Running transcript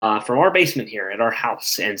from our basement here at our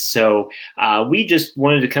house. And so we just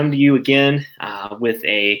wanted to come to you again with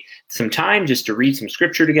some time just to read some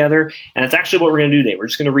scripture together. And that's actually what we're going to do today. We're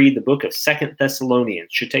just going to read the book of 2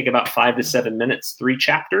 Thessalonians. Should take about 5 to 7 minutes, 3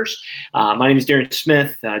 chapters. My name is Darren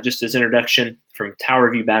Smith, just as introduction from Tower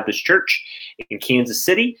View Baptist Church in Kansas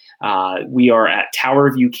City. We are at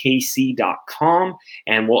towerviewkc.com,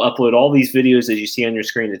 and we'll upload all these videos as you see on your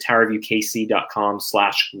screen to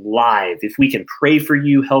towerviewkc.com/live. If we can pray for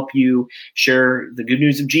you, help you, share the good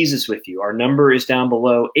news of Jesus with you, our number is down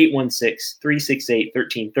below,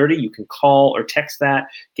 816-368-1330. You can call or text that.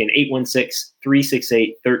 Again,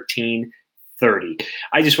 816-368-1330.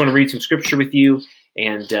 I just want to read some scripture with you.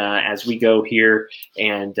 And as we go here,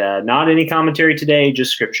 and not any commentary today,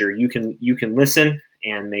 just scripture. You can listen,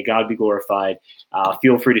 and may God be glorified.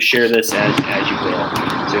 Feel free to share this as you will.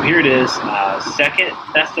 So here it is, 2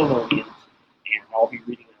 Thessalonians, and I'll be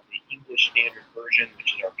reading on the English Standard Version,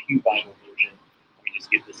 which is our Pew Bible version. Let me just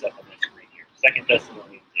get this up on my screen here. 2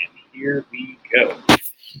 Thessalonians, and here we go.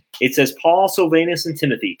 It says, Paul, Silvanus, and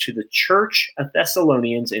Timothy, to the church of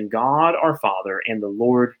Thessalonians in God our Father and the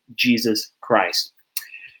Lord Jesus Christ.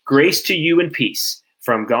 Grace to you and peace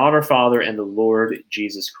from God our Father and the Lord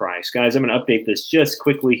Jesus Christ. Guys, I'm going to update this just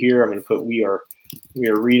quickly here. I'm going to put we are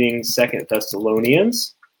reading 2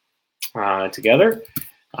 Thessalonians together.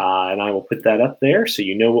 And I will put that up there so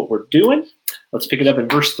you know what we're doing. Let's pick it up in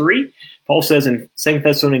verse 3. Paul says in 2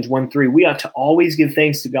 Thessalonians 1:3, we ought to always give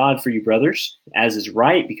thanks to God for you, brothers, as is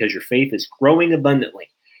right, because your faith is growing abundantly,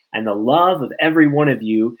 and the love of every one of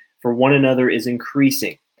you for one another is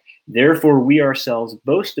increasing. Therefore, we ourselves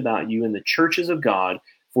boast about you in the churches of God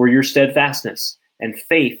for your steadfastness and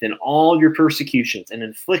faith in all your persecutions and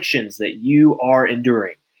afflictions that you are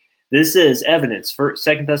enduring. This is evidence for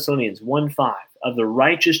 2 Thessalonians 1:5 of the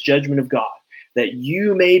righteous judgment of God, that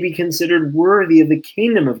you may be considered worthy of the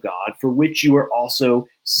kingdom of God for which you are also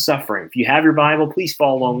suffering. If you have your Bible, please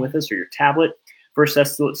follow along with us, or your tablet.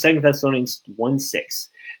 2 Thessalonians 1:6.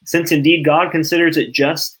 Since indeed God considers it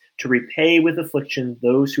just to repay with affliction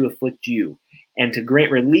those who afflict you, and to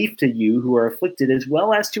grant relief to you who are afflicted as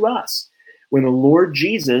well as to us, when the Lord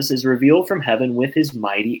Jesus is revealed from heaven with his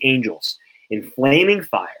mighty angels, in flaming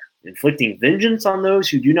fire, inflicting vengeance on those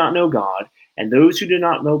who do not know God, and those who do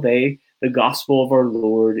not obey the gospel of our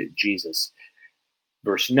Lord Jesus.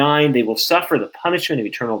 Verse 9, they will suffer the punishment of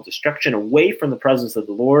eternal destruction away from the presence of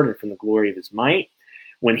the Lord and from the glory of his might,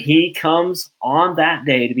 when he comes on that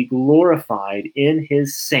day to be glorified in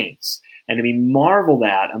his saints, and to be marveled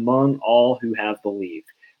at among all who have believed,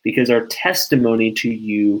 because our testimony to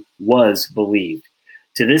you was believed.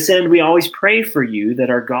 To this end, we always pray for you,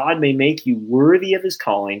 that our God may make you worthy of his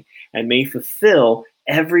calling, and may fulfill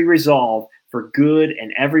every resolve for good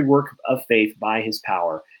and every work of faith by his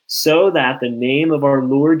power, so that the name of our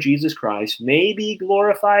Lord Jesus Christ may be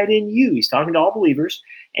glorified in you. He's talking to all believers,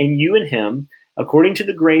 and you and him, according to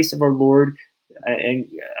the grace of our Lord and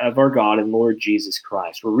of our God and Lord Jesus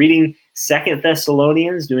Christ. We're reading 2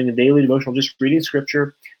 Thessalonians, doing a daily devotional, just reading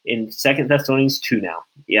scripture in 2 Thessalonians 2 now.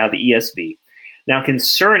 Yeah, the ESV. Now,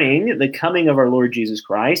 concerning the coming of our Lord Jesus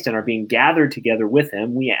Christ and our being gathered together with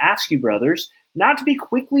him, we ask you, brothers, not to be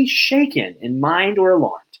quickly shaken in mind or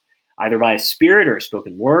alarmed, either by a spirit or a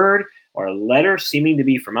spoken word or a letter seeming to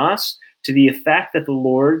be from us, to the effect that the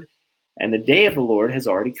Lord and the day of the Lord has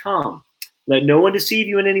already come. Let no one deceive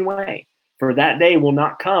you in any way, for that day will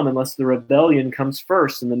not come unless the rebellion comes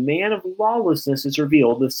first, and the man of lawlessness is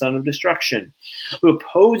revealed, the son of destruction, who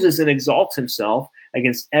opposes and exalts himself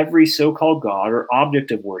against every so-called God or object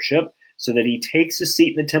of worship, so that he takes a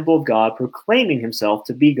seat in the temple of God, proclaiming himself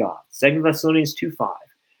to be God. 2 Thessalonians 2:5.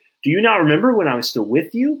 Do you not remember when I was still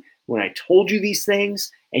with you, when I told you these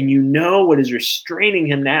things, and you know what is restraining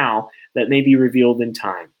him now, that may be revealed in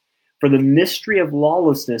time? For the mystery of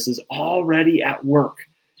lawlessness is already at work.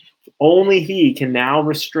 Only he can now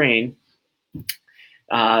restrain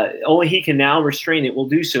it, will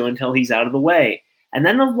do so until he's out of the way. And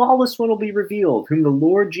then the lawless one will be revealed, whom the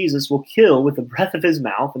Lord Jesus will kill with the breath of his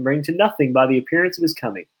mouth and bring to nothing by the appearance of his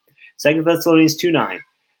coming. 2 Thessalonians 2:9.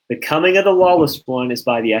 The coming of the lawless one is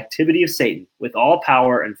by the activity of Satan, with all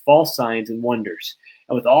power and false signs and wonders,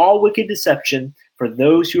 and with all wicked deception for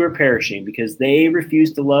those who are perishing, because they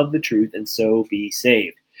refuse to love the truth and so be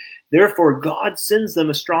saved. Therefore, God sends them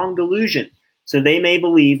a strong delusion, so they may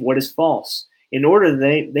believe what is false, in order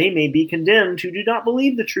that they may be condemned who do not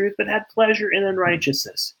believe the truth, but had pleasure in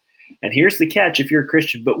unrighteousness. And here's the catch if you're a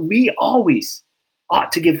Christian, but we always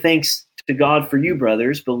ought to give thanks to God for you,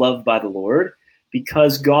 brothers, beloved by the Lord,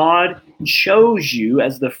 because God chose you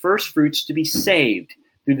as the first fruits to be saved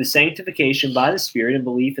through the sanctification by the Spirit and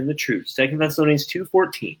belief in the truth. 2 Thessalonians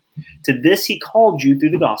 2:14. To this he called you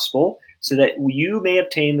through the gospel, so that you may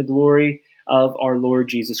obtain the glory of our Lord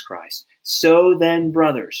Jesus Christ. So then,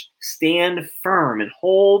 brothers, stand firm and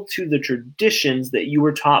hold to the traditions that you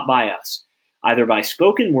were taught by us, either by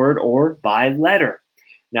spoken word or by letter.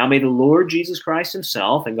 Now may the Lord Jesus Christ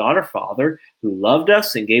himself and God our Father, who loved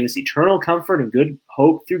us and gave us eternal comfort and good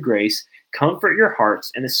hope through grace, comfort your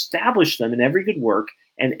hearts and establish them in every good work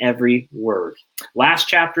and every word. Last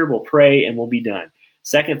chapter, we'll pray and we'll be done.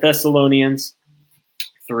 2 Thessalonians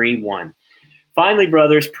 3:1. Finally,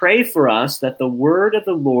 brothers, pray for us that the word of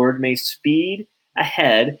the Lord may speed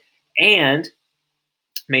ahead and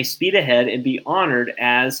be honored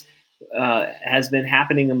as has been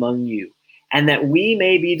happening among you, and that we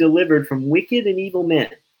may be delivered from wicked and evil men.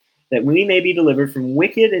 That we may be delivered from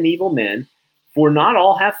wicked and evil men, for not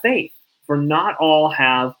all have faith. For not all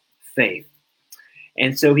have faith.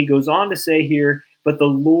 And so he goes on to say here, but the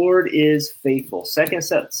Lord is faithful.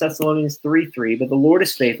 2 Thessalonians 3:3, but the Lord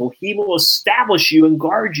is faithful. He will establish you and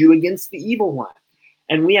guard you against the evil one.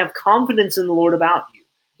 And we have confidence in the Lord about you,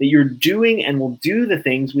 that you're doing and will do the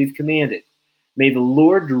things we've commanded. May the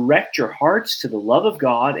Lord direct your hearts to the love of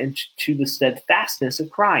God and to the steadfastness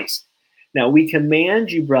of Christ. Now we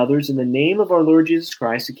command you, brothers, in the name of our Lord Jesus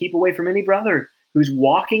Christ, to keep away from any brother who's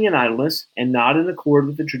walking in idleness and not in accord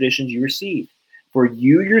with the traditions you received. For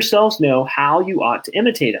you yourselves know how you ought to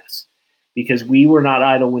imitate us, because we were not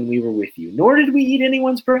idle when we were with you, nor did we eat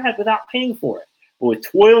anyone's bread without paying for it. But with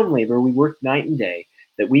toil and labor we worked night and day,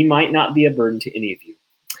 that we might not be a burden to any of you.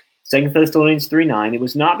 2 Thessalonians 3:9, it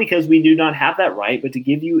was not because we do not have that right, but to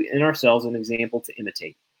give you in ourselves an example to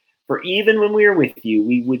imitate. For even when we are with you,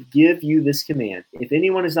 we would give you this command: if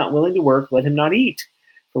anyone is not willing to work, let him not eat.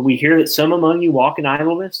 For we hear that some among you walk in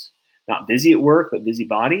idleness, not busy at work, but busy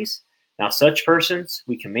bodies. Now such persons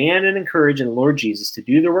we command and encourage in the Lord Jesus to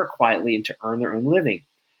do their work quietly and to earn their own living.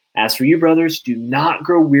 As for you, brothers, do not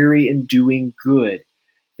grow weary in doing good.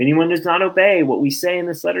 If anyone does not obey what we say in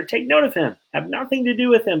this letter, take note of him. Have nothing to do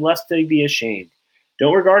with him, lest they be ashamed.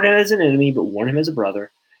 Don't regard him as an enemy, but warn him as a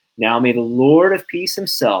brother. Now may the Lord of peace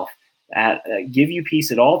himself give you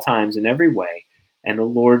peace at all times in every way, and the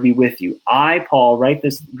Lord be with you. I, Paul, write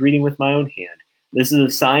this greeting with my own hand. This is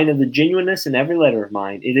a sign of the genuineness in every letter of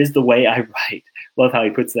mine. It is the way I write. Love how he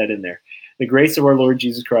puts that in there. The grace of our Lord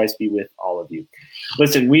Jesus Christ be with all of you.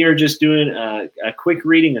 Listen, we are just doing a quick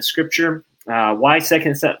reading of Scripture. Why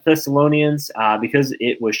 2 Thessalonians? Because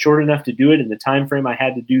it was short enough to do it in the time frame I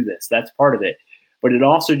had to do this. That's part of it. But it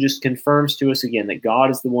also just confirms to us again that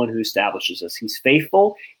God is the one who establishes us. He's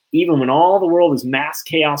faithful, even when all the world is mass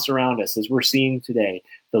chaos around us, as we're seeing today.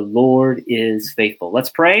 The Lord is faithful. Let's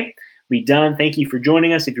pray. Be done. Thank you for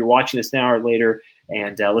joining us if you're watching this now or later,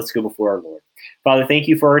 and let's go before our Lord. Father, thank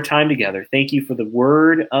you for our time together. Thank you for the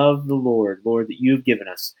word of the Lord, Lord, that you've given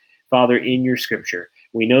us, Father, in your Scripture.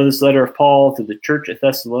 We know this letter of Paul to the church at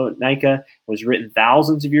Thessalonica was written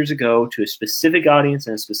thousands of years ago to a specific audience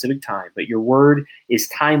and a specific time, but your word is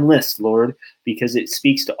timeless, Lord, because it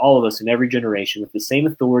speaks to all of us in every generation with the same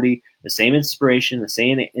authority, the same inspiration, the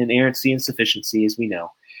same inerrancy and sufficiency as we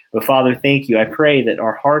know. But Father, thank you. I pray that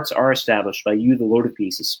our hearts are established by you, the Lord of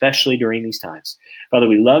peace, especially during these times. Father,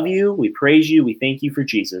 we love you. We praise you. We thank you for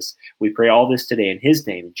Jesus. We pray all this today in his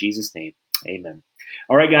name, in Jesus' name. Amen.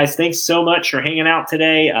 All right, guys, thanks so much for hanging out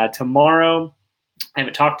today. Tomorrow, I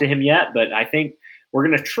haven't talked to him yet, but I think we're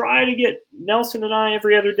going to try to get Nelson and I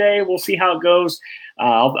every other day. We'll see how it goes.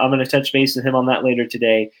 I'm going to touch base with him on that later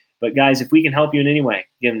today. But guys, if we can help you in any way,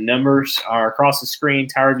 again, the numbers are across the screen,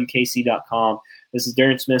 towerviewkc.com. This is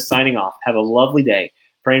Darren Smith signing off. Have a lovely day.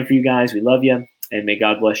 Praying for you guys. We love you, and may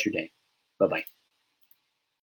God bless your day. Bye-bye.